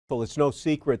Well, it's no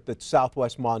secret that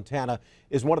southwest Montana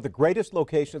is one of the greatest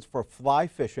locations for fly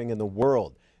fishing in the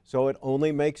world. So it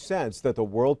only makes sense that the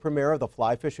world premiere of the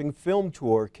fly fishing film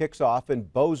tour kicks off in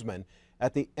Bozeman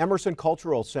at the Emerson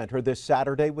Cultural Center this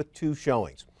Saturday with 2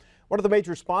 showings. One of the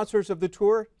major sponsors of the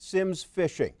tour, Simms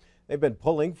Fishing. They've been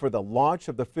pulling for the launch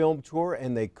of the film tour,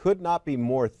 and they could not be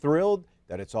more thrilled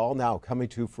that it's all now coming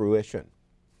to fruition.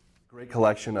 Great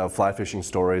collection of fly fishing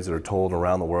stories that are told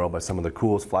around the world by some of the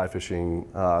coolest fly fishing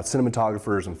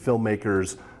cinematographers and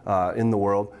filmmakers in the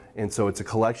world. And so it's a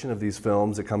collection of these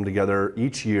films that come together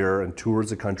each year and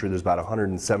tours the country. There's about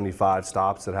 175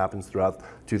 stops that happens throughout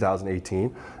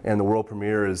 2018. And the world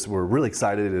premiere we're really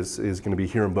excited, is going to be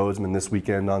here in Bozeman this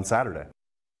weekend on Saturday.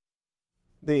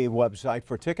 The website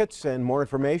for tickets and more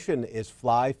information is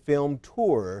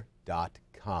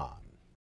flyfilmtour.com.